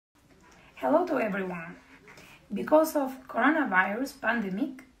Hello to everyone. Because of coronavirus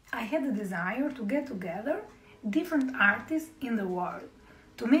pandemic, I had the desire to get together different artists in the world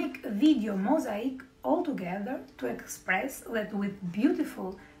to make a video mosaic all together to express that with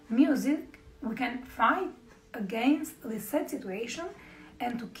beautiful music we can fight against this sad situation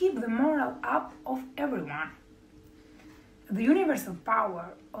and to keep the morale up of everyone. The universal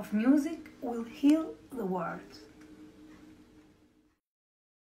power of music will heal the world.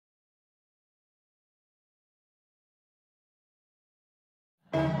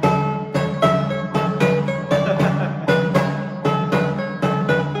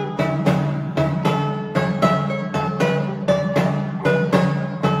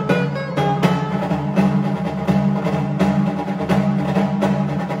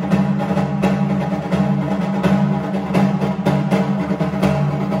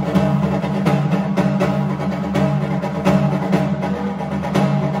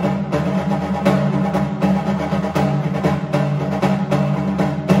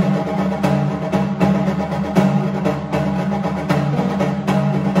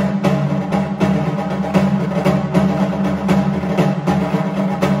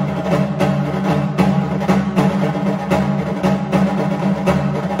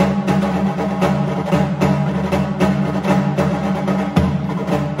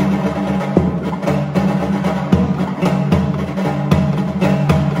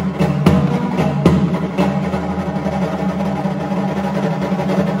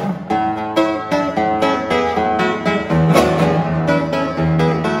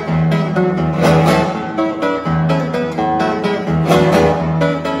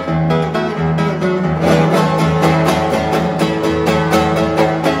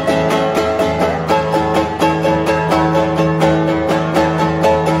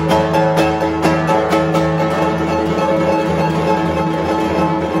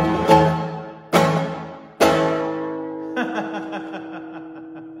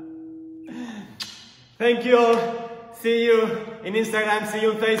 Thank you all. See you in Instagram, see you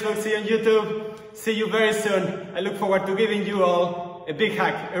on Facebook, see you on YouTube. See you very soon. I look forward to giving you all a big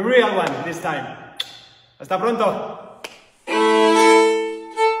hug, a real one this time. Hasta pronto.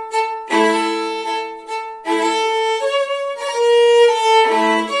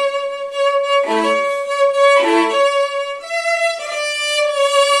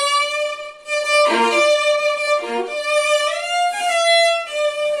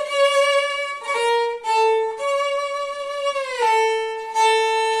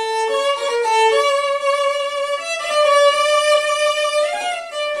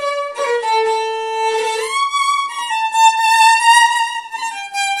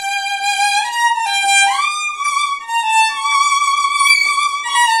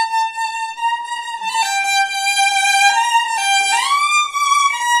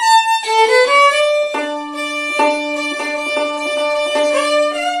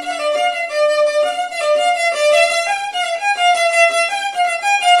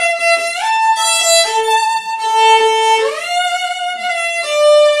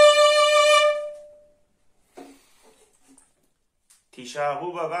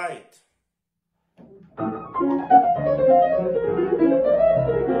 תישארו בבית.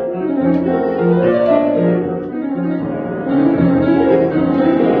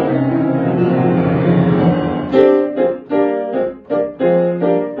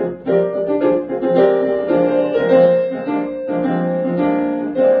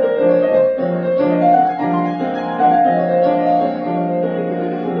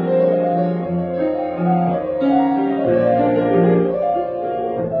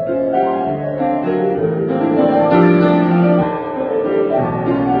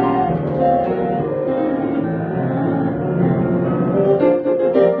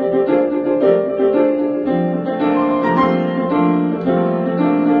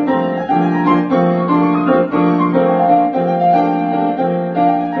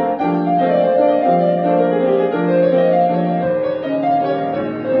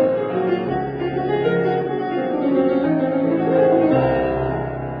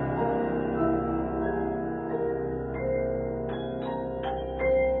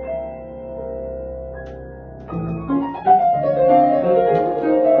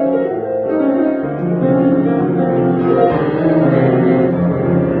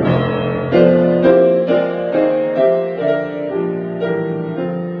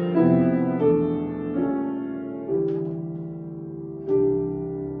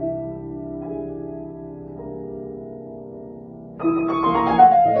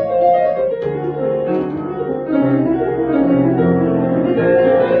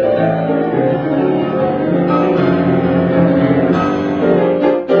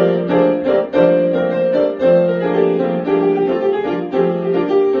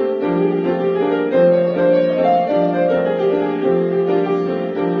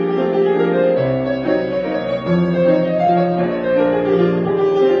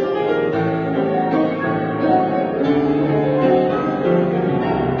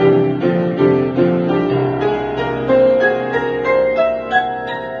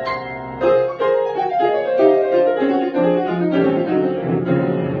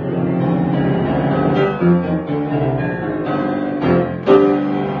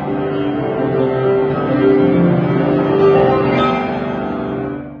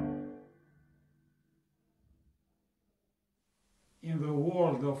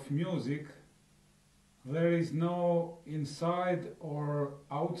 world of music, there is no inside or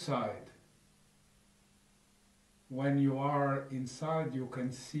outside. When you are inside, you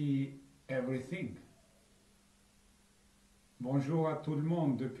can see everything. Bonjour à tout le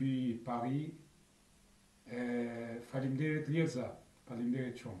monde depuis Paris. Faleminderit Lirza,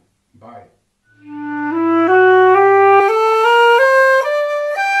 faleminderit shumë. Bye.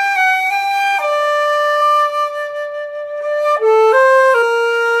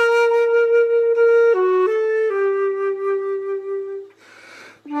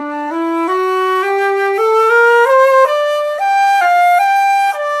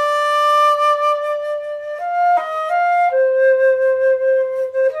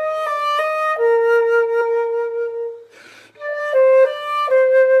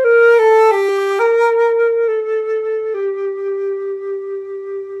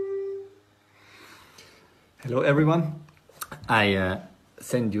 Hello everyone, I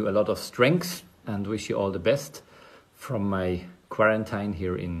send you a lot of strength and wish you all the best from my quarantine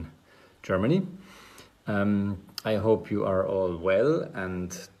here in Germany. I hope you are all well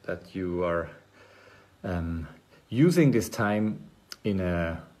and that you are using this time in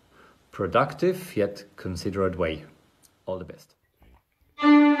a productive yet considerate way. All the best.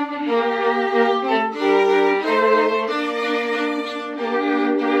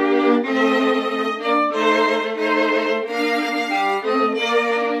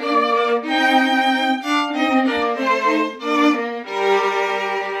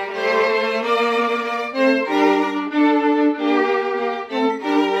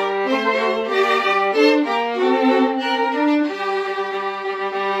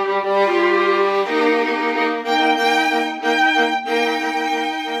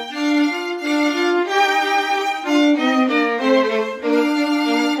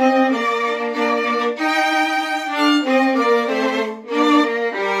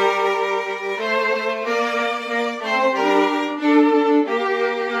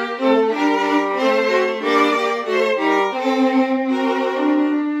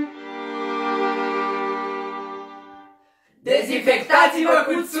 Dezinfektați-vă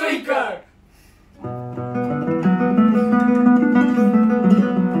cu țuică!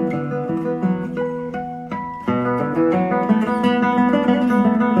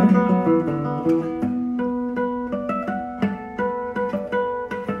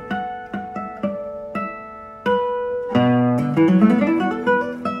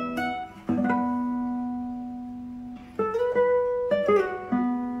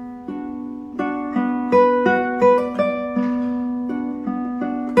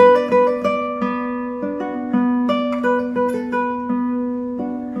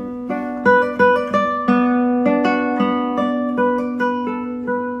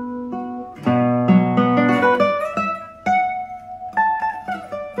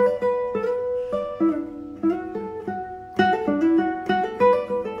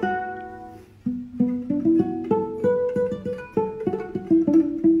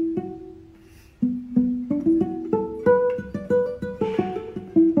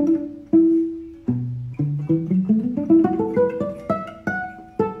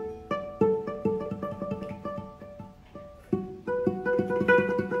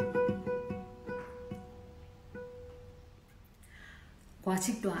 Qua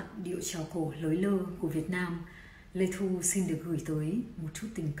trích đoạn điệu trèo cổ lối lơ của Việt Nam, Lê Thu xin được gửi tới một chút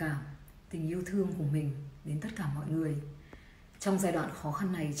tình cảm, tình yêu thương của mình đến tất cả mọi người. Trong giai đoạn khó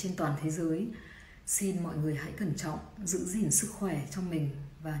khăn này trên toàn thế giới, xin mọi người hãy cẩn trọng, giữ gìn sức khỏe cho mình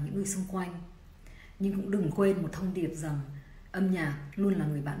và những người xung quanh. Nhưng cũng đừng quên một thông điệp rằng âm nhạc luôn là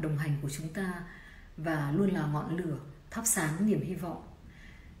người bạn đồng hành của chúng ta và luôn là ngọn lửa thắp sáng niềm hy vọng.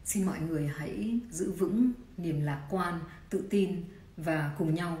 Xin mọi người hãy giữ vững niềm lạc quan, tự tin và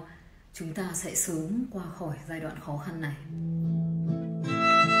cùng nhau chúng ta sẽ sớm qua khỏi giai đoạn khó khăn này.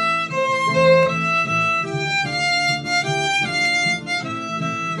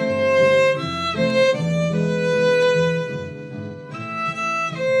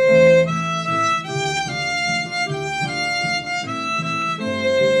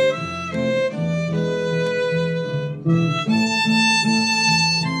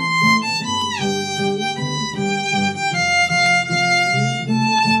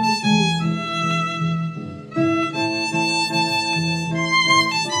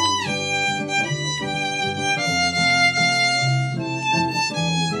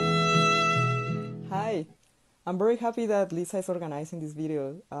 I'm very happy that Lisa is organizing this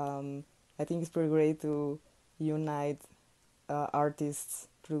video. I think it's pretty great to unite artists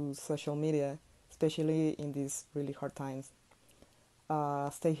through social media, especially in these really hard times.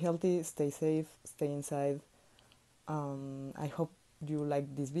 Stay healthy, stay safe, stay inside. I hope you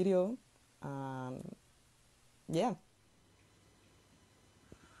like this video. Yeah.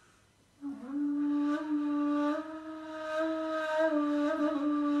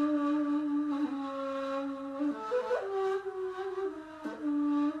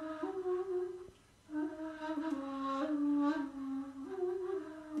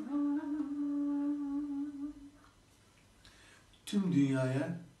 Tüm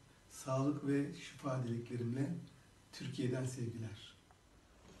dünyaya sağlık ve şifa dileklerimle Türkiye'den sevgiler.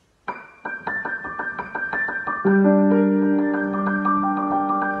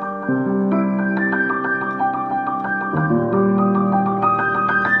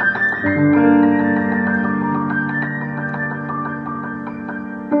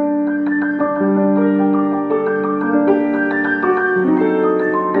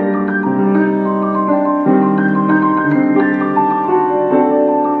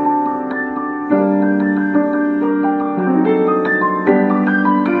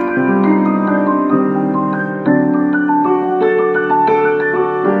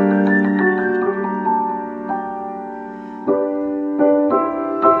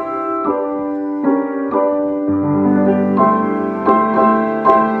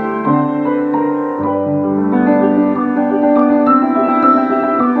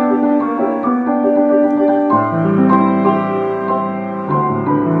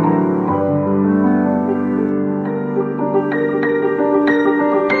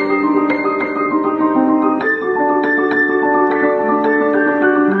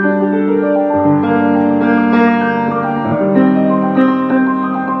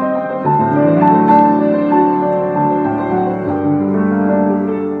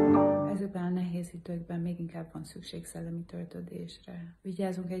 Szükségszellemi töltődésre.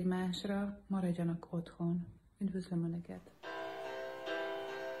 Vigyázzunk egymásra, maradjanak otthon. Üdvözlöm Önöket!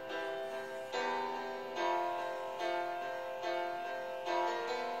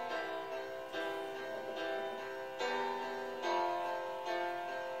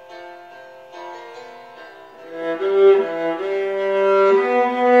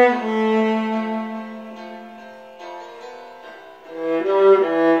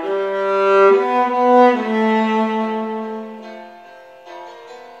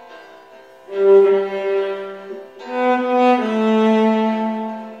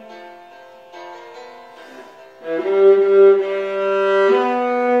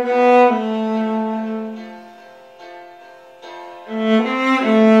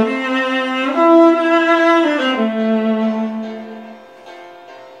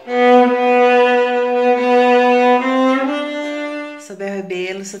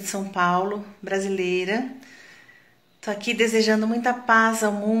 Sou de São Paulo, brasileira. Tô aqui desejando muita paz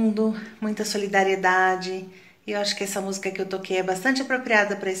ao mundo, muita solidariedade. E eu acho que essa música que eu toquei é bastante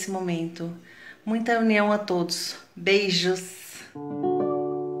apropriada para esse momento. Muita união a todos. Beijos!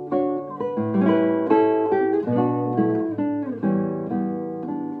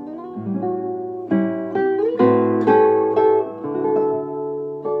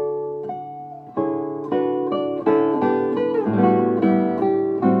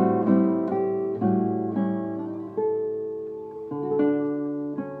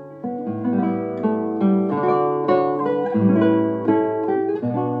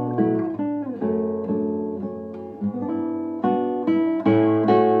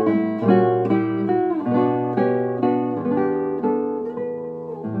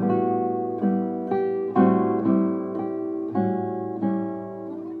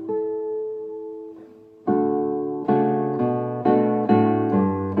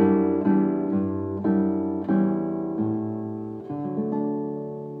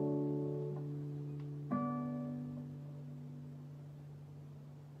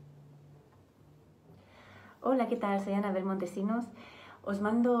 Hola, ¿qué tal? Soy Ana Montesinos. Os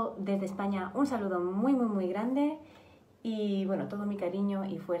mando desde España un saludo muy grande y bueno, todo mi cariño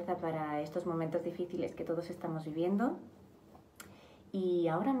y fuerza para estos momentos difíciles que todos estamos viviendo. Y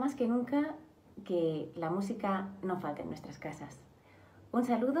ahora más que nunca, que la música no falte en nuestras casas. Un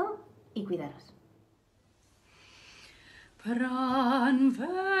saludo y cuidaros.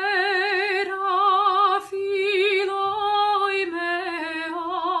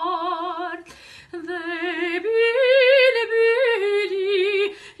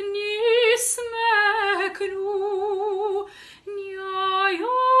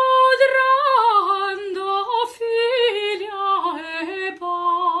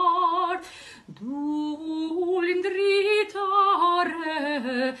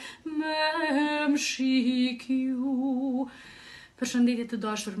 Përshëndetje të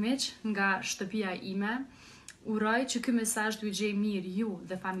dashur miq nga shtëpia ime. Uroj që ky mesazh t'ju gjej mirë ju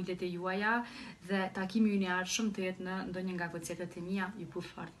dhe familjet e juaja dhe takimi ynë i ardhshëm të jetë në ndonjë nga koncertet e mia. Ju push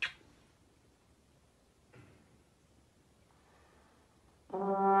fort.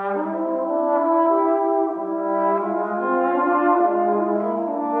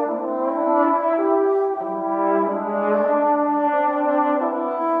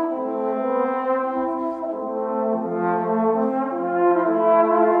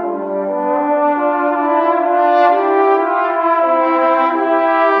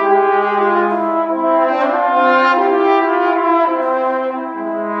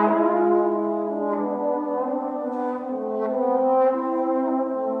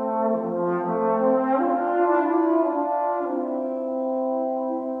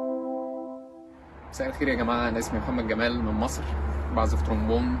 مساء الخير يا جماعة، أنا اسمي محمد جمال من مصر، بعزف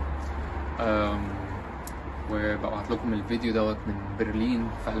ترومبون وببعت لكم الفيديو دوت من برلين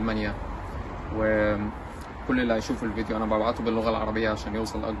في ألمانيا. وكل اللي هيشوفوا الفيديو أنا ببعته باللغة العربية عشان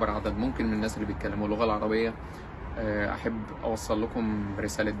يوصل لأكبر عدد ممكن من الناس اللي بيتكلموا اللغة العربية. أحب أوصل لكم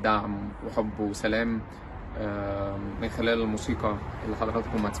برسالة دعم وحب وسلام من خلال الموسيقى اللي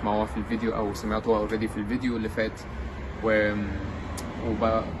حضراتكم هتسمعوها في الفيديو أو سمعتوها أوريدي في الفيديو اللي فات.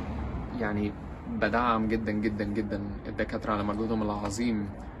 يعني بدعم جدا جدا جدا الدكاترة على مجهودهم العظيم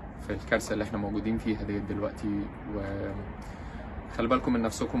في الكارثة اللي احنا موجودين فيها ديت دلوقتي. وخلي بالكم من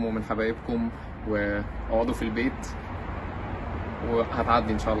نفسكم ومن حبايبكم واقعدوا في البيت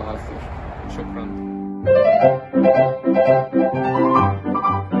وهتعدي ان شاء الله على خير. شكرا.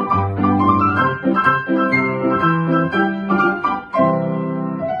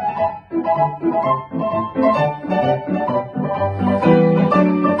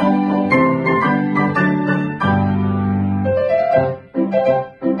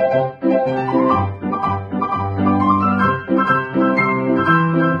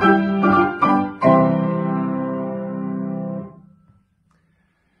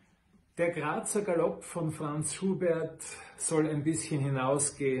 Der Grazer Galopp von Franz Schubert soll ein bisschen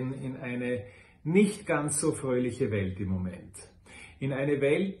hinausgehen in eine nicht ganz so fröhliche Welt im Moment. In eine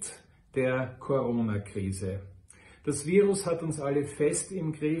Welt der Corona-Krise. Das Virus hat uns alle fest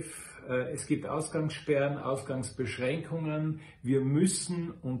im Griff. Es gibt Ausgangssperren, Ausgangsbeschränkungen. Wir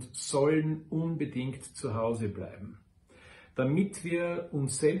müssen und sollen unbedingt zu Hause bleiben, damit wir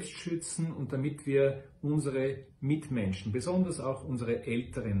uns selbst schützen und damit wir unsere Mitmenschen, besonders auch unsere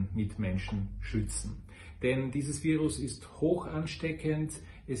älteren Mitmenschen, schützen. Denn dieses Virus ist hoch ansteckend,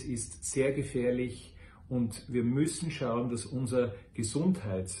 es ist sehr gefährlich und wir müssen schauen, dass unser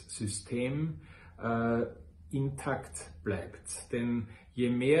Gesundheitssystem intakt bleibt. Denn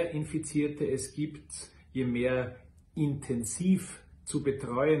je mehr Infizierte es gibt, je mehr intensiv zu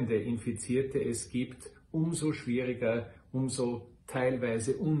betreuende Infizierte es gibt, umso schwieriger, umso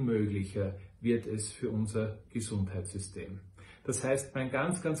teilweise unmöglicher wird es für unser Gesundheitssystem. Das heißt, mein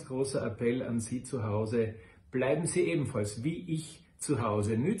ganz, ganz großer Appell an Sie zu Hause, bleiben Sie ebenfalls wie ich zu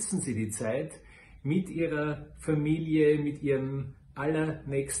Hause. Nützen Sie die Zeit mit Ihrer Familie, mit Ihren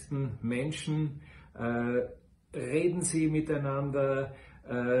allernächsten Menschen. Reden Sie miteinander,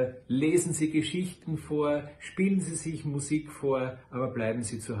 lesen Sie Geschichten vor, spielen Sie sich Musik vor, aber bleiben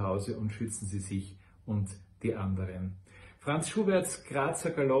Sie zu Hause und schützen Sie sich und die anderen. Franz Schuberts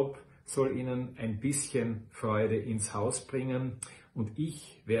Grazer Galopp soll Ihnen ein bisschen Freude ins Haus bringen und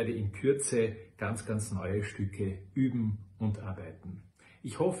ich werde in Kürze ganz, ganz neue Stücke üben und arbeiten.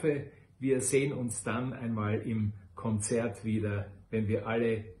 Ich hoffe, wir sehen uns dann einmal im Konzert wieder, wenn wir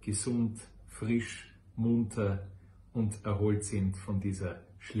alle gesund, frisch, munter und erholt sind von dieser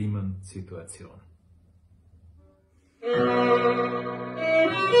schlimmen Situation.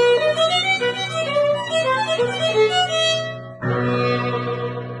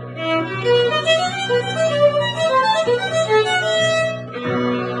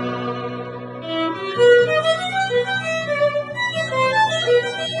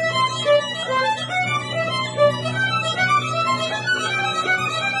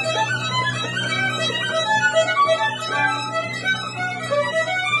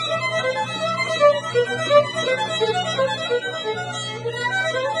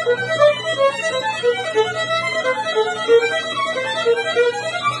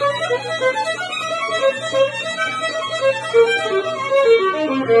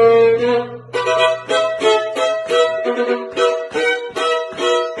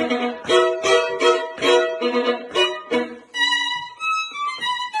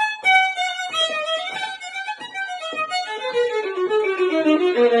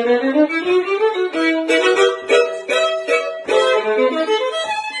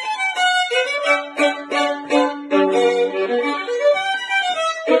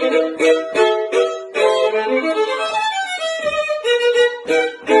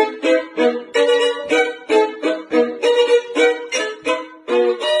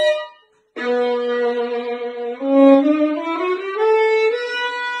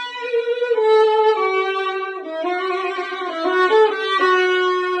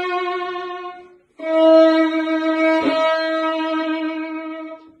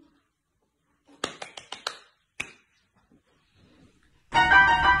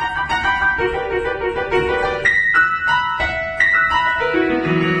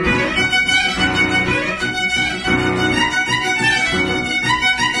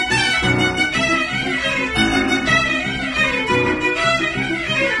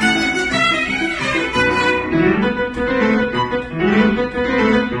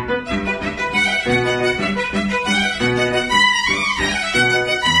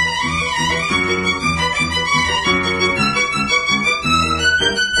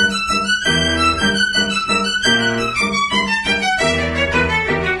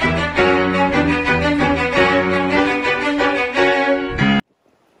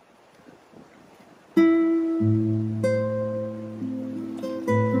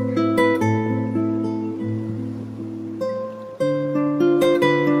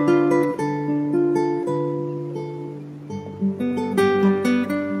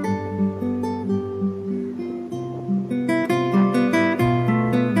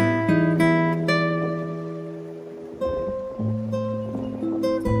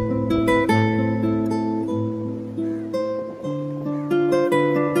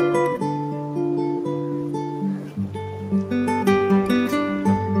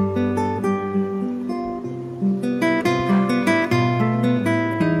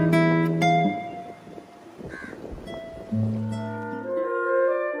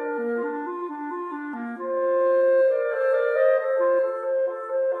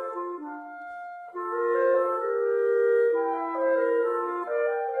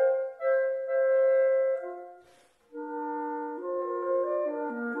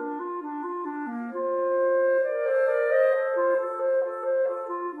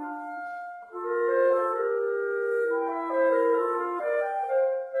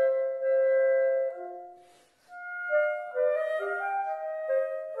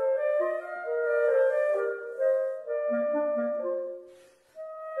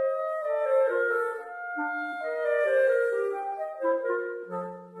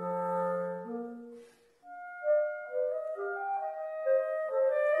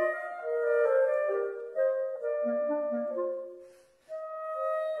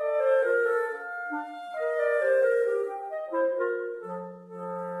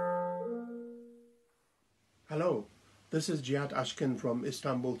 This is Cihat Ashkin from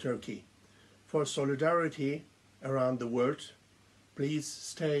Istanbul, Turkey. For solidarity around the world, please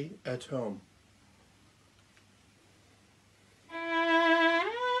stay at home.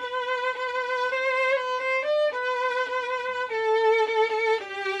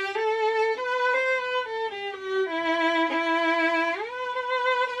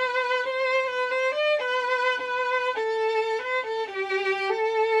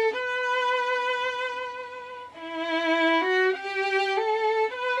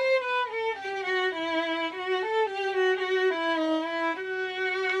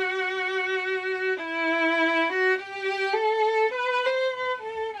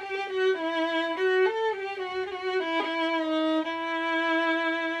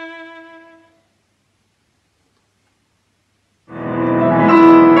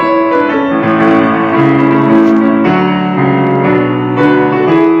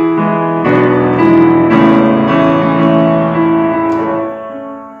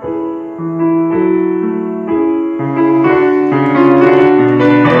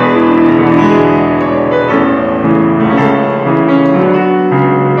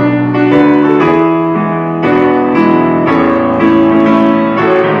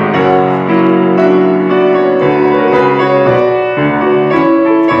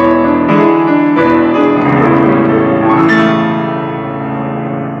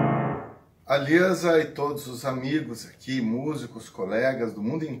 A Lirza e todos os amigos aqui, músicos, colegas do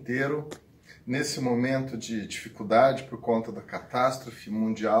mundo inteiro, nesse momento de dificuldade por conta da catástrofe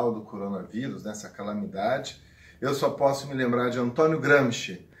mundial do coronavírus, nessa calamidade, eu só posso me lembrar de Antônio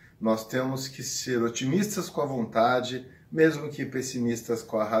Gramsci. Nós temos que ser otimistas com a vontade, mesmo que pessimistas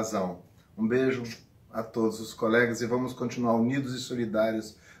com a razão. Um beijo a todos os colegas e vamos continuar unidos e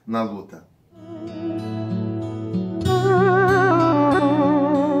solidários na luta.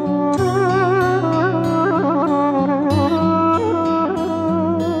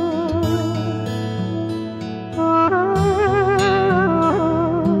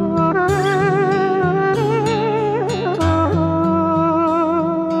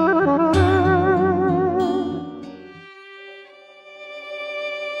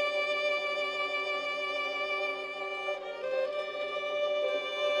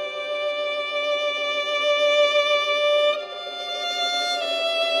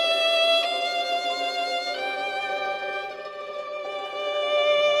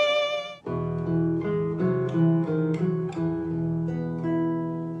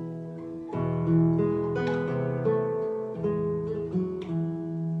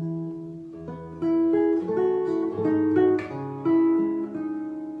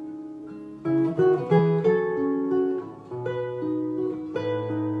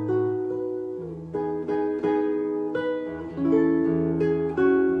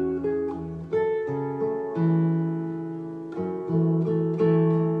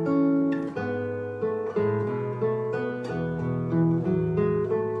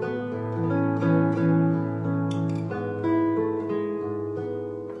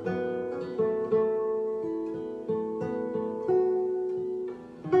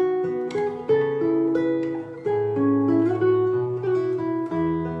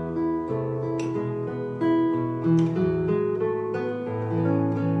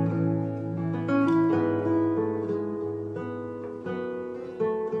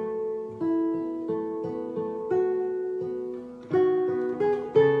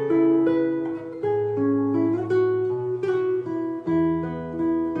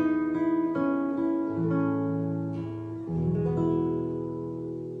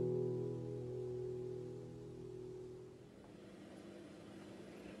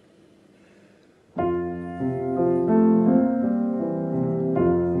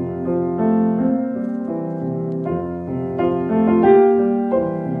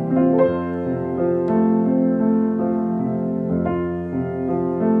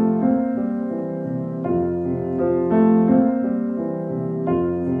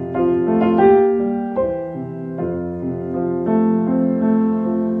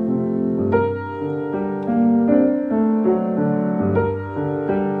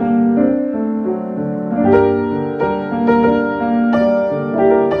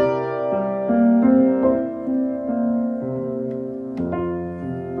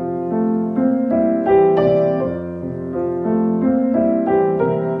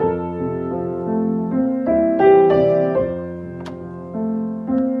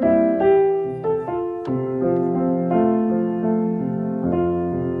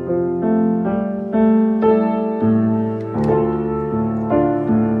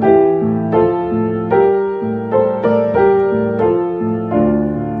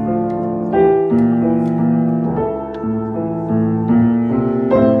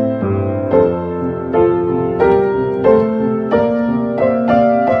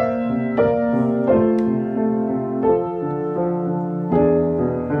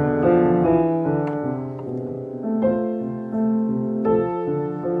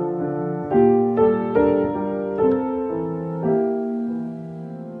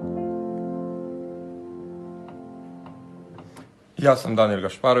 Ja sam Danijel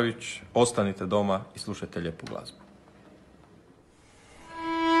Gašparović, ostanite doma i slušajte lijepu glazbu.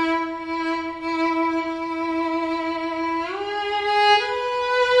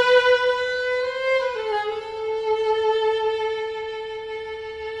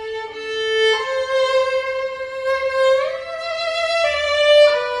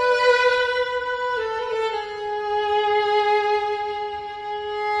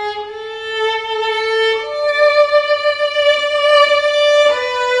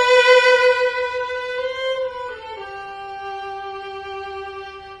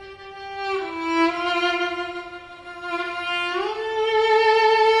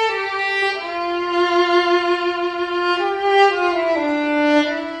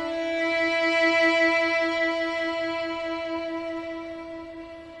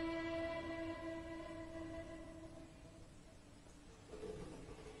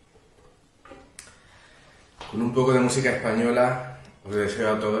 Con un poco de música española os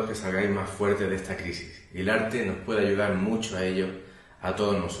deseo a todos que salgáis más fuertes de esta crisis y el arte nos puede ayudar mucho a ello a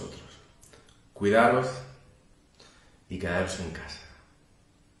todos nosotros. Cuidaros y quedaros en casa.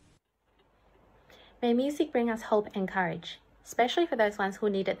 May music bring us hope and courage, especially for those ones who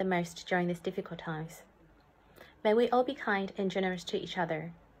need it the most during these difficult times. May we all be kind and generous to each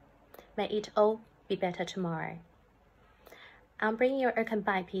other. May it all be better tomorrow. I'm bringing you a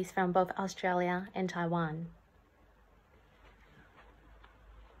combined piece from both Australia and Taiwan.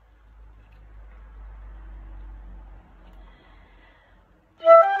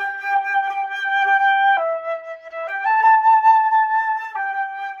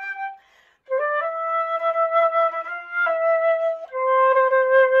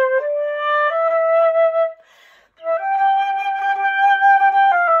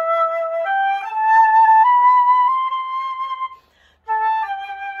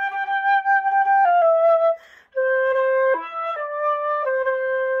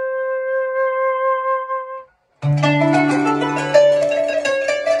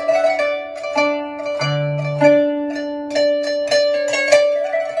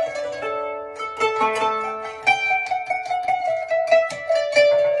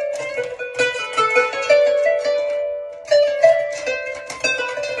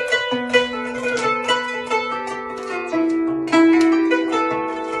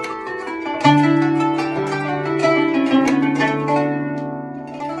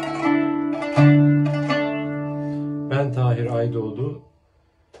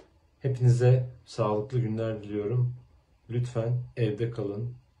 Hepinize sağlıklı günler diliyorum. Lütfen evde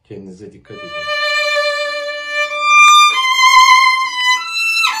kalın. Kendinize dikkat edin.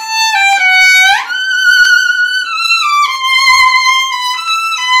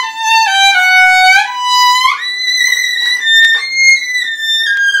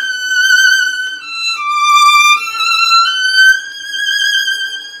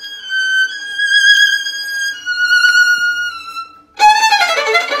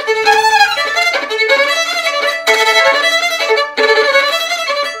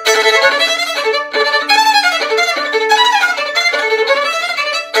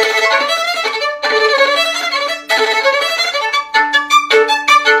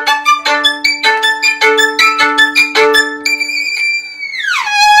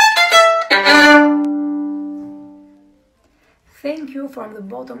 Thank you from the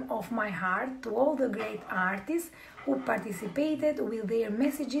bottom of my heart to all the great artists who participated with their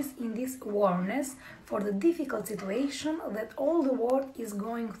messages in this awareness for the difficult situation that all the world is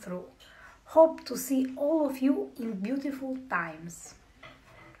going through. Hope to see all of you in beautiful times.